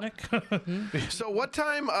guys hear about Sputnik? So what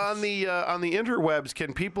time on the interwebs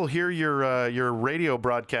can people hear your radio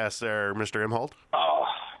broadcast there, Mr. Imholt?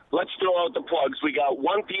 Let's throw out the plugs. We got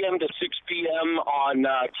 1 p.m. to 6 p.m. on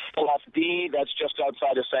KLFD. That's just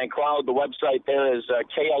outside of St. Cloud. The website there is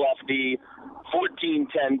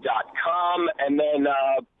KLFD1410.com. And then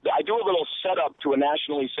I do a little setup to a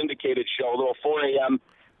nationally syndicated show, a little 4 a.m.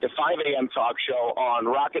 to 5 a.m. talk show on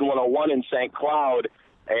Rockin' 101 in St. Cloud.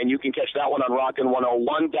 And you can catch that one on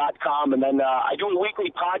rockin101.com. And then I do a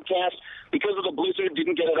weekly podcast. Because of the blizzard,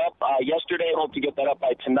 didn't get it up yesterday. Hope to get that up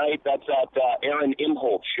by tonight. That's at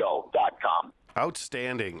AaronImholtShow.com.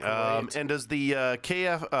 Outstanding. And does the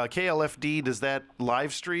KLFD, does that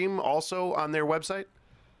live stream also on their website?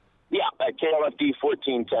 Yeah, at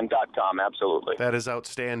KLFD1410.com, absolutely. That is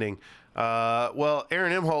outstanding. Well,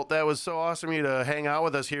 Aaron Imholt, that was so awesome of you to hang out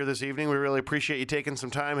with us here this evening. We really appreciate you taking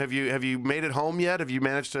some time. Have you made it home yet? Have you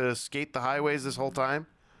managed to skate the highways this whole time?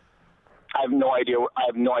 I have no idea.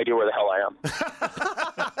 where the hell I am.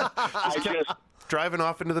 Driving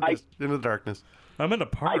off into the darkness. I'm in a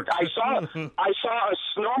park. I saw a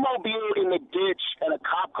snowmobile in the ditch and a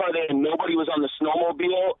cop car there, and nobody was on the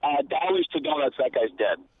snowmobile. Dollars to donuts, that guy's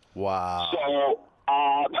dead. Wow. So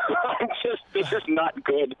this is not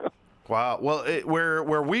good. Wow. Well,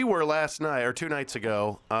 where we were last night or 2 nights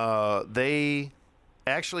ago, they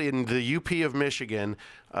actually in the UP of Michigan,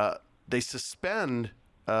 they suspend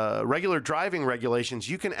regular driving regulations.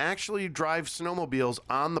 You can actually drive snowmobiles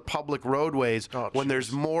on the public roadways when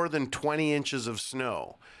there's more than 20 inches of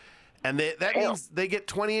snow. And that means they get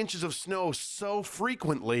 20 inches of snow so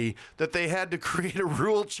frequently that they had to create a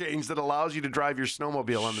rule change that allows you to drive your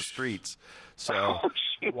snowmobile on the streets. So,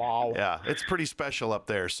 Wow. yeah, it's pretty special up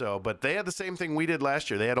there. So, but they had the same thing we did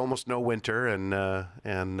last year. They had almost no winter, and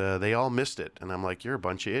they all missed it. And I'm like, you're a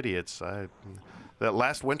bunch of idiots. That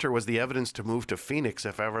last winter was the evidence to move to Phoenix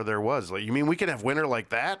if ever there was. Like, you mean we can have winter like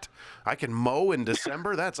that? I can mow in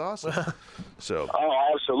December? That's awesome. So.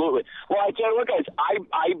 Oh, absolutely. Well, I tell you what, guys,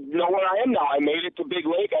 I know where I am now. I made it to Big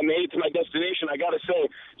Lake. I made it to my destination. I got to say,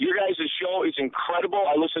 your guys' show is incredible.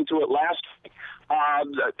 I listened to it last week.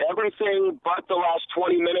 Everything but the last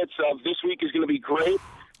 20 minutes of this week is going to be great.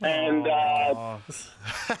 And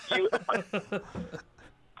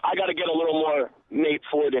I got to get a little more Nate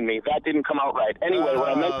Ford in me. That didn't come out right. Anyway, what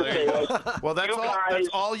I meant to say was... Well, that's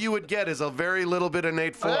all you would get is a very little bit of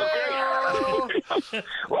Nate Ford.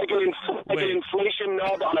 like an inflation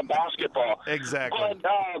nub on a basketball. Exactly. But,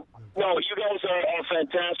 no, you guys are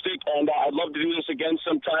fantastic, and I'd love to do this again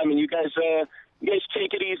sometime, and you guys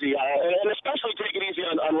take it easy, and especially take it easy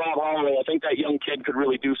on Rob Holloway. I think that young kid could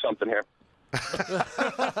really do something here.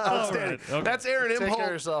 Outstanding. Okay. That's Aaron Imholt. Take care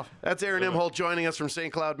of yourself. That's Aaron Imholt joining us from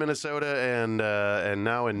St. Cloud, Minnesota, and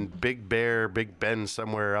now in Big Bend,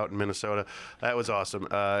 somewhere out in Minnesota. That was awesome.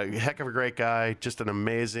 Heck of a great guy. Just an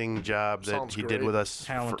amazing job that he did with us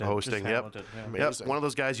for hosting. Yep. Yep. One of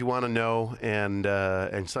those guys you want to know,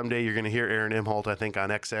 and someday you're going to hear Aaron Imholt, I think, on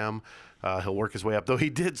XM. He'll work his way up, though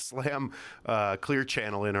he did slam Clear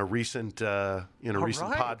Channel in a recent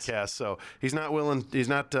podcast. So he's not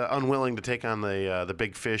unwilling to take on the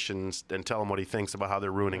big fish and tell them what he thinks about how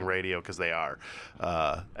they're ruining radio, because they are.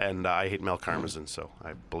 And I hate Mel Karmazin, so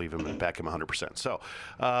I believe him and back him 100%. So,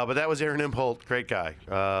 but that was Aaron Imholt, great guy.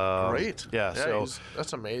 Great. Yeah. So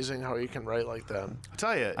that's amazing how he can write like that. I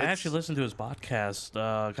tell you, I actually listened to his podcast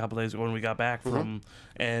a couple days ago when we got back from,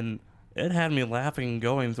 and it had me laughing and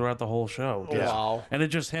going throughout the whole show. Yeah. Wow. And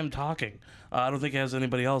it's just him talking. I don't think he has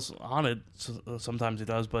anybody else on it. Sometimes he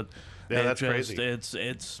does, but yeah, that's crazy.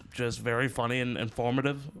 It's just very funny and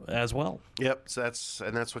informative as well. Yep, that's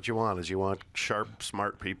what you want. You want sharp,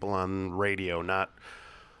 smart people on radio, not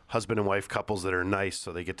husband and wife couples that are nice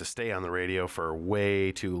so they get to stay on the radio for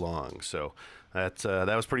way too long. So that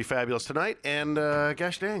was pretty fabulous tonight. And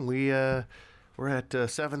gosh dang, we're at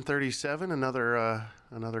 7:37.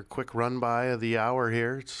 Another quick run by of the hour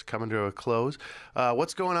here. It's coming to a close.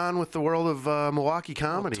 What's going on with the world of Milwaukee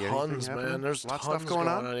comedy? Tons, man. There's lots tons of stuff going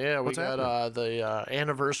on. Yeah, What's we got the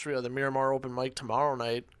anniversary of the Miramar Open Mic tomorrow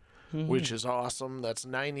night, which is awesome. That's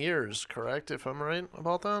 9 years, correct? If I'm right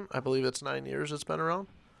about that, I believe it's 9 years it's been around.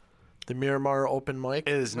 The Miramar Open Mic.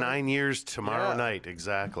 It is 9 years tomorrow night,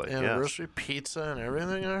 exactly. Anniversary pizza and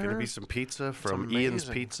everything. Going to be some pizza from Ian's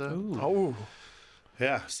Pizza. Ooh. Oh.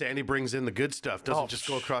 Yeah, Sandy brings in the good stuff. Doesn't just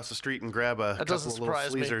go across the street and grab a couple of little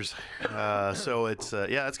sleazers. So it's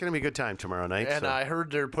it's going to be a good time tomorrow night. And I heard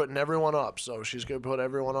they're putting everyone up, so she's going to put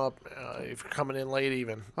everyone up if you're coming in late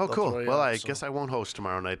even. Oh, cool. Well, I guess I won't host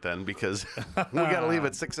tomorrow night then, because we got to leave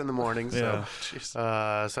at 6 in the morning. So, so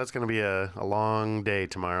that's going to be a long day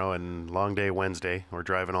tomorrow and long day Wednesday. We're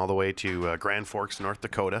driving all the way to Grand Forks, North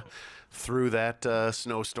Dakota, through that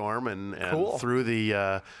snowstorm and through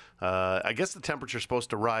the. I guess the temperature's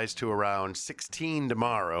supposed to rise to around 16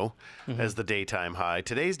 tomorrow as the daytime high.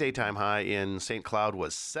 Today's daytime high in St. Cloud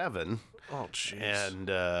was 7. Oh,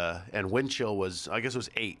 jeez. And wind chill was, I guess it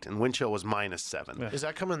was 8, and wind chill was -7. Yeah. Is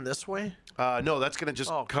that coming this way? No, that's going to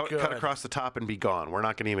just cut across the top and be gone. We're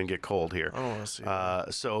not going to even get cold here. Oh,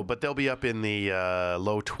 I see. But they'll be up in the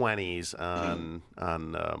low 20s on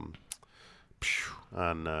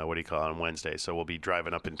what do you call it, on Wednesday. So we'll be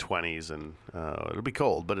driving up in 20s, and it'll be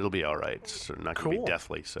cold, but it'll be all right. It's not going to be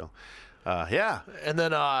deathly. So, yeah. And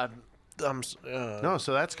then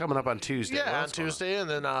so that's coming up on Tuesday. Yeah, on Tuesday, and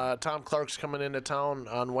then Tom Clark's coming into town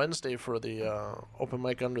on Wednesday for the open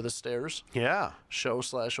mic Under the Stairs. Yeah.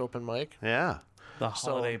 Show/open mic. Yeah. The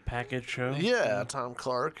holiday package show. Yeah, Tom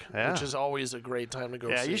Clark, which is always a great time to go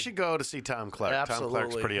see. Yeah, you should go to see Tom Clark. Absolutely. Tom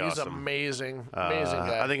Clark's pretty awesome. He's amazing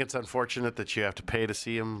guy. I think it's unfortunate that you have to pay to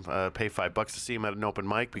see him, pay $5 to see him at an open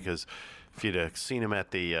mic, because if you'd have seen him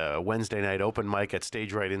at the Wednesday night open mic at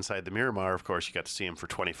Stage Right inside the Miramar, of course, you got to see him for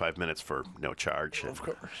 25 minutes for no charge. Of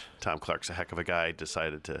course. Tom Clark's a heck of a guy.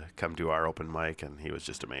 Decided to come do our open mic, and he was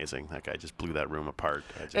just amazing. That guy just blew that room apart.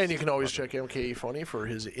 And you can always check MKE Funny for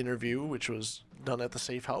his interview, which was done at the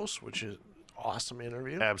Safe House, which is awesome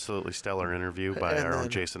interview. Absolutely stellar interview by our own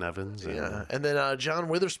Jason Evans. And then John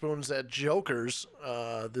Witherspoon's at Joker's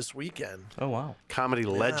this weekend. Oh, wow. Comedy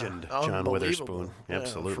legend John Witherspoon. Yeah,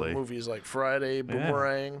 Absolutely. for movies like Friday,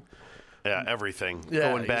 Boomerang. Yeah, everything.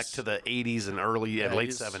 Yeah, Going back he's- to the 80s and early and late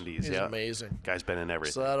he's- 70s. He's Yeah. amazing. Guy's been in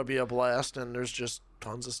everything. So that'll be a blast, and there's just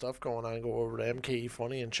tons of stuff going on. Go over to MKE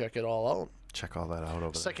Funny and check it all out. Check all that out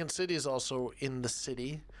over there. Second City is also in the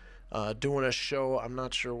city, doing a show. I'm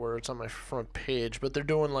not sure where it's on my front page, but they're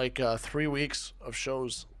doing like 3 weeks of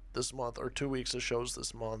shows this month, or 2 weeks of shows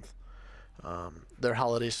this month. Their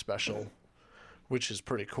holiday special, which is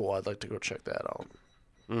pretty cool. I'd like to go check that out.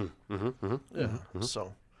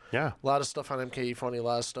 So Yeah. a lot of stuff on MKE Funny, a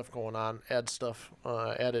lot of stuff going on. Add stuff.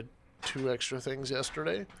 Added 2 extra things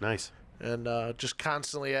yesterday, Nice. and just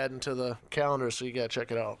constantly adding to the calendar. So you gotta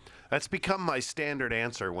check it out. That's become my standard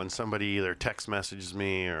answer when somebody either text messages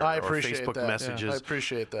me or, I or appreciate Facebook that. messages. I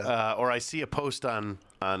appreciate that. Or I see a post on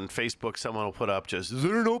Facebook, someone will put up just, is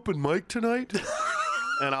there an open mic tonight?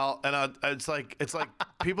 and I'll it's like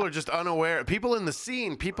people are just unaware. People in the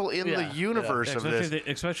scene, people in the Yeah, universe of this.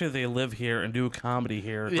 Especially if they live here and do comedy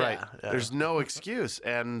here. Yeah. Right. There's no excuse.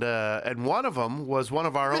 And one of them was one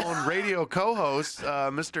of our own radio co-hosts,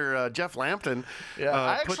 Mr. Jeff Lampton.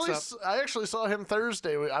 Yeah, puts up- I actually saw him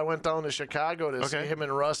Thursday. I went down to Chicago to see him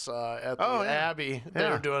and Russ at the Abbey. They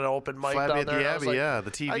Yeah. were doing an open mic Flat down at there. the and I was Abbey, like, yeah,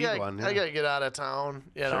 the TV one. Yeah. I gotta get out of town,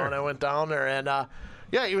 you know. Sure. And I went down there, and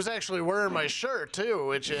yeah, he was actually wearing my shirt too,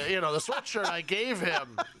 which the sweatshirt I gave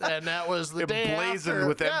him, and that was the day Emblazoned after.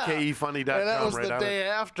 with yeah. MKEfunny.com And that was right the on day it.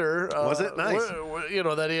 after. Was it? Nice.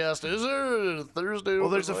 That he asked, "Is there a Thursday?" Well,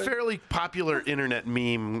 open there's a mic?" fairly popular internet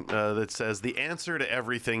meme that says the answer to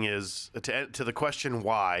everything is to the question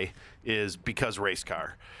why is because race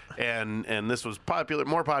car, and this was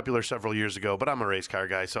more popular several years ago. But I'm a race car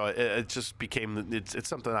guy, so it just became it's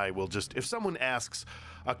something I will just, if someone asks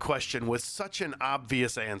a question with such an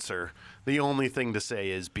obvious answer, the only thing to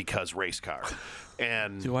say is because race car.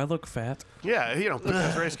 And Do I look fat? yeah,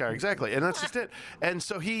 because race car, exactly. And that's just it. And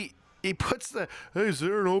so he puts the, hey, is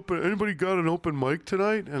there anybody got an open mic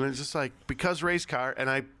tonight? And it's just like, because race car. And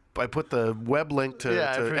I put the web link to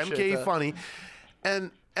Yeah, I appreciate MK that. Funny.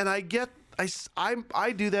 And I get,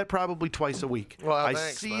 I do that probably twice a week. Well, I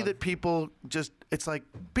thanks, see man. that people just, it's like,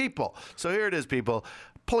 people. So here it is, people.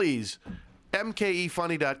 Please,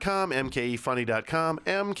 MKEfunny.com, MKEfunny.com,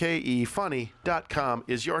 MKEfunny.com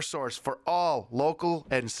is your source for all local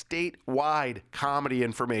and statewide comedy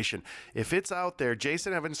information. If it's out there,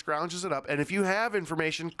 Jason Evans scrounges it up, and if you have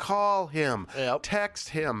information, call him, Yep. text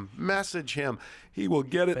him, message him. He will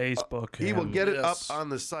get it. Facebook He will him. get it Yes. up on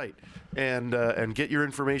the site and get your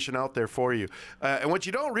information out there for you. And what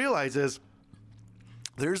you don't realize is,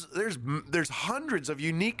 there's hundreds of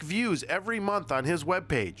unique views every month on his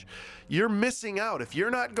webpage. You're missing out. If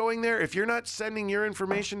you're not going there, if you're not sending your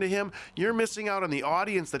information to him, you're missing out on the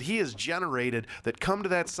audience that he has generated that come to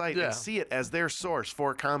that site Yeah. and see it as their source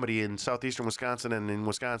for comedy in southeastern Wisconsin and in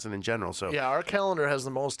Wisconsin in general. So Yeah, our calendar has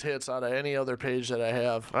the most hits out of any other page that I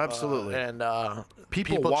have. Absolutely. And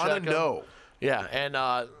people want to check 'em. know. Yeah, and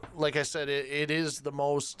like I said, it is the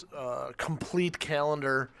most complete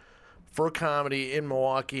calendar for comedy in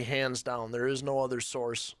Milwaukee, hands down. There is no other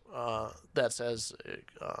source that says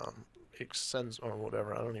extends or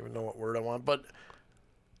whatever. I don't even know what word I want, but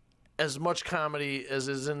as much comedy as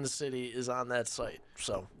is in the city is on that site.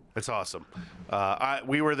 So It's awesome.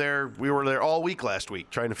 We were there all week last week,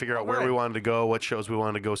 trying to figure out where right. we wanted to go, what shows we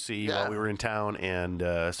wanted to go see Yeah. while we were in town, and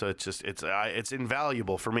so it's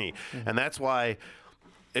invaluable for me, and that's why.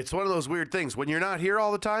 It's one of those weird things. When you're not here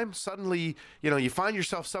all the time, suddenly, you find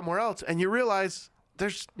yourself somewhere else, and you realize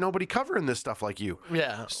there's nobody covering this stuff like you.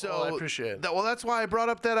 yeah, So well, I appreciate it. Well, that's why I brought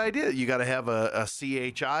up that idea. You got to have a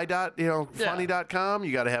chi.funny.com.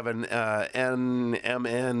 You got to have an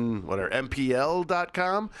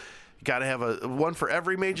mpl.com. You got to have one for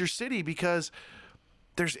every major city, because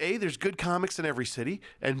there's good comics in every city,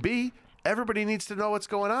 and B, everybody needs to know what's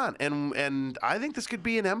going on. And I think this could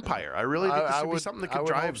be an empire. I really think this could be something that could I would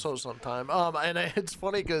drive. hope so sometime. And it's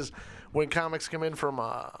funny because when comics come in from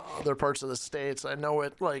other parts of the states, I know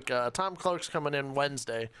it. Like Tom Clark's coming in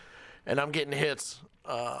Wednesday, and I'm getting hits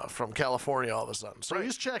from California all of a sudden. So Right.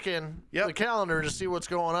 he's checking Yep. the calendar to see what's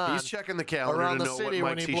going on. He's checking the calendar around to the know city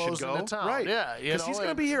what when mics he he should blows go. into town. Right. Yeah, Because he's going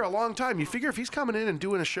to be here a long time. You figure if he's coming in and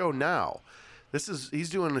doing a show now, he's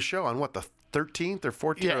doing a show on what, the 13th or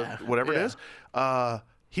 14th Yeah, or whatever yeah. it is.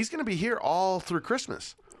 He's going to be here all through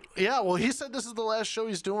Christmas. Yeah, well, he said this is the last show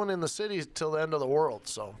he's doing in the city till the end of the world.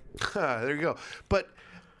 So There you go. But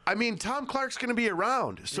I mean, Tom Clark's going to be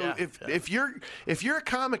around. So Yeah, if you're a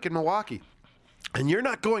comic in Milwaukee, and you're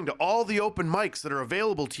not going to all the open mics that are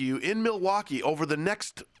available to you in Milwaukee over the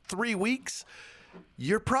next 3 weeks,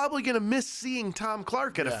 you're probably going to miss seeing Tom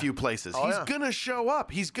Clark at a few places. He's going to show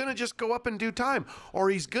up. He's going to just go up and do time, or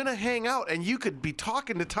he's going to hang out, and you could be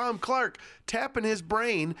talking to Tom Clark, tapping his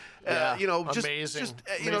brain, you know, just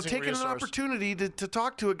you know, taking an opportunity to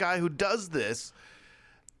talk to a guy who does this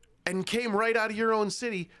and came right out of your own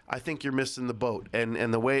city. I think you're missing the boat. And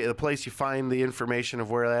the place you find the information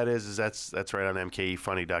of where that is that's right on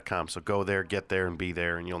mkefunny.com. So go there, get there, and be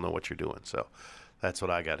there, and you'll know what you're doing. So that's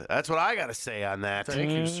what I got. That's what I got to say on that.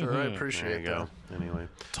 Thank you, sir. I appreciate that. Anyway,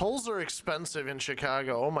 tolls are expensive in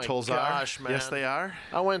Chicago. Oh my tolls gosh, are? man! Yes, they are.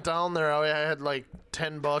 I went down there. I had like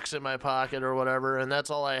 $10 in my pocket or whatever, and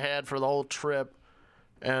that's all I had for the whole trip.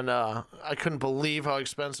 And I couldn't believe how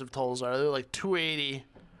expensive tolls are. They're like $2.80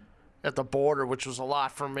 at the border, which was a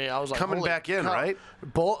lot for me. I was like, coming back in, right?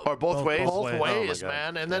 Both ways. Both ways, oh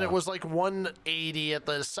man. And then it was like $180 at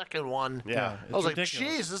the second one. Yeah, I was ridiculous. like,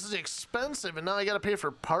 "Geez, this is expensive," and now I got to pay for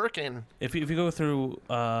parking. If you go through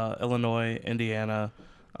Illinois, Indiana,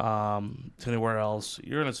 to anywhere else,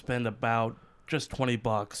 you're gonna spend about just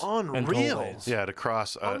 $20. Unreal. tollways. Yeah, to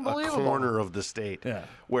cross a corner of the state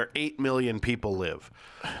where 8 million people live.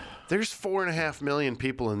 There's 4.5 million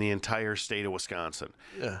people in the entire state of Wisconsin.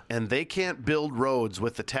 Yeah. And they can't build roads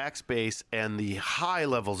with the tax base and the high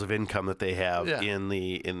levels of income that they have in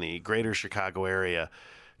the greater Chicago area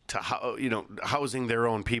to housing their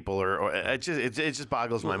own people, or it just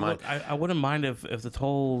boggles my mind. Look, I wouldn't mind if the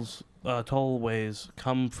tollways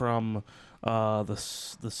come from the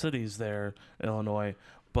cities there in Illinois,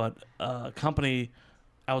 but a company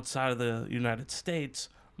outside of the United States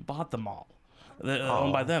bought them all. They're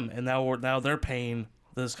owned by them, and now they're paying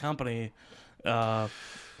this company. It's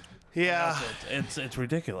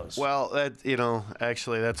ridiculous. Well,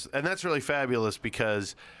 actually, that's really fabulous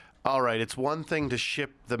because, all right, it's one thing to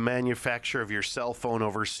ship the manufacture of your cell phone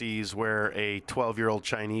overseas, where a 12-year-old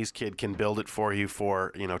Chinese kid can build it for you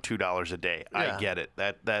for $2 a day. Yeah. I get it.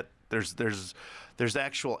 That there's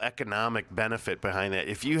actual economic benefit behind that.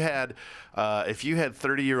 If you had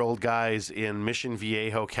 30-year-old guys in Mission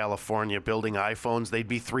Viejo, California, building iPhones, they'd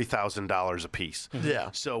be $3,000 a piece.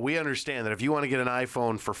 Yeah. So we understand that if you want to get an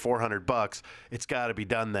iPhone for $400, it's got to be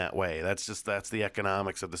done that way. That's the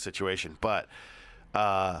economics of the situation. But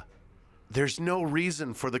there's no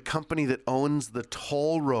reason for the company that owns the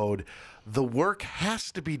toll road. The work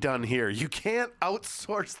has to be done here. You can't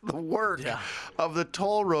outsource the work of the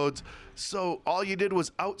toll roads. So all you did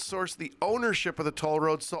was outsource the ownership of the toll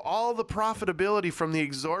roads. So all the profitability from the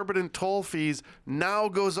exorbitant toll fees now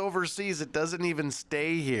goes overseas. It doesn't even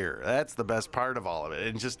stay here. That's the best part of all of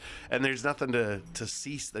it. And there's nothing to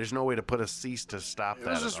cease. There's no way to put a cease to stop that. It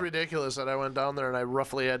was just ridiculous that I went down there and I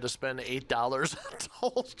roughly had to spend $8 on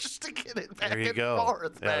tolls just to get it back there you and go.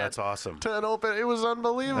 forth. Yeah, that's awesome. To an open, it was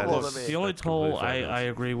unbelievable to me. The only toll I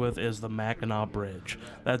agree with is the Mackinac Bridge.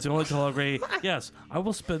 That's the only toll I agree. Yes, I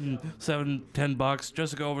will spend $7-10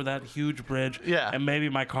 just to go over that huge bridge. Yeah. And maybe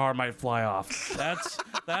my car might fly off. That's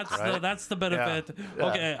Right. that's the benefit. Yeah.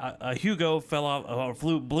 Okay, a Hugo fell off or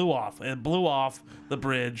blew off. It blew off the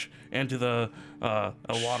bridge into the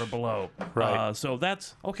water below. Right. So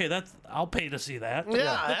that's okay. I'll pay to see that.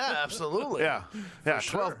 Yeah, absolutely. Yeah,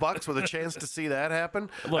 $12 with a chance to see that happen.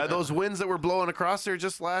 Look, Those winds that were blowing across there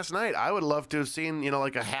just last night, I would love to have seen,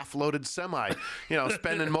 like a half-loaded semi,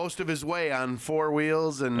 spending most of his way on four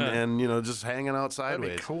wheels and just hanging out sideways.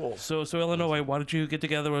 That'd be cool. So Illinois, why don't you get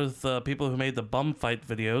together with people who made the bum fight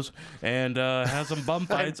videos and have some bum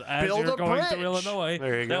fights as build you're a going bridge. through Illinois?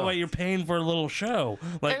 There you that go. way you're paying for a little show.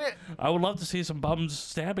 Like I would love to see some bums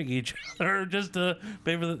stabbing each other just to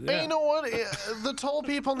pay for the. Yeah. And you know what? The toll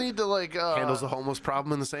people need to Handles the homeless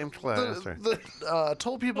problem in the same class. the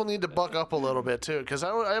toll people need to buck up a little bit too, because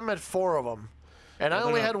I met 4 of them, and I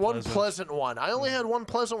only had one pleasant one. I only had one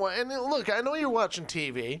pleasant one. And look, I know you're watching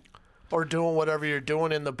TV or doing whatever you're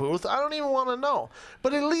doing in the booth. I don't even want to know,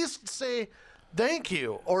 but at least say thank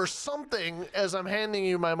you or something as I'm handing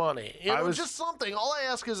you my money. Just something. All I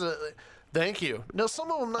ask is a thank you. Now, some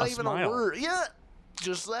of them not even smile. a word. Yeah,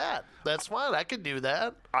 just that. That's fine. I could do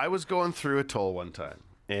that. I was going through a toll one time,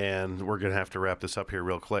 and we're going to have to wrap this up here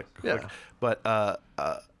real quick. Yeah. But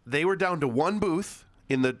they were down to one booth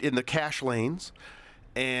in the cash lanes,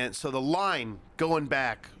 and so the line going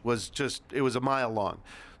back was it was a mile long.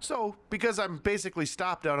 So because I'm basically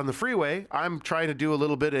stopped out on the freeway, I'm trying to do a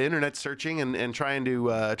little bit of internet searching and trying to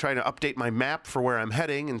update my map for where I'm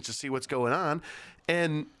heading and to see what's going on.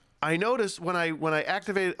 And I noticed when I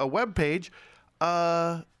activate a web page,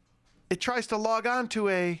 it tries to log on to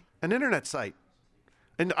an internet site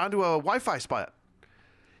and onto a Wi-Fi spot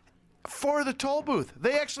for the toll booth.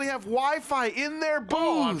 They actually have Wi-Fi in their booth.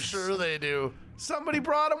 Oh, I'm sure they do. Somebody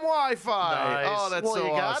brought him Wi-Fi. Nice. Oh, that's Well, so you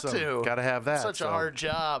got awesome. to. Got to have that. Such a so. hard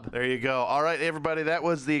job. There you go. All right, everybody. That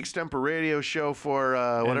was the Extemporadio show for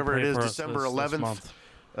whatever it is, December 11th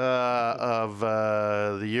of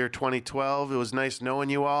the year 2012. It was nice knowing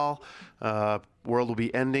you all. World will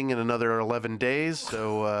be ending in another 11 days,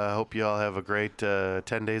 so I hope you all have a great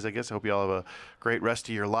 10 days, I guess. I hope you all have a great rest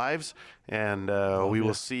of your lives, and we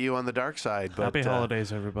will see you on the dark side. But, Happy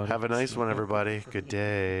holidays, everybody. Have a nice one, everybody. Good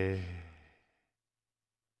day.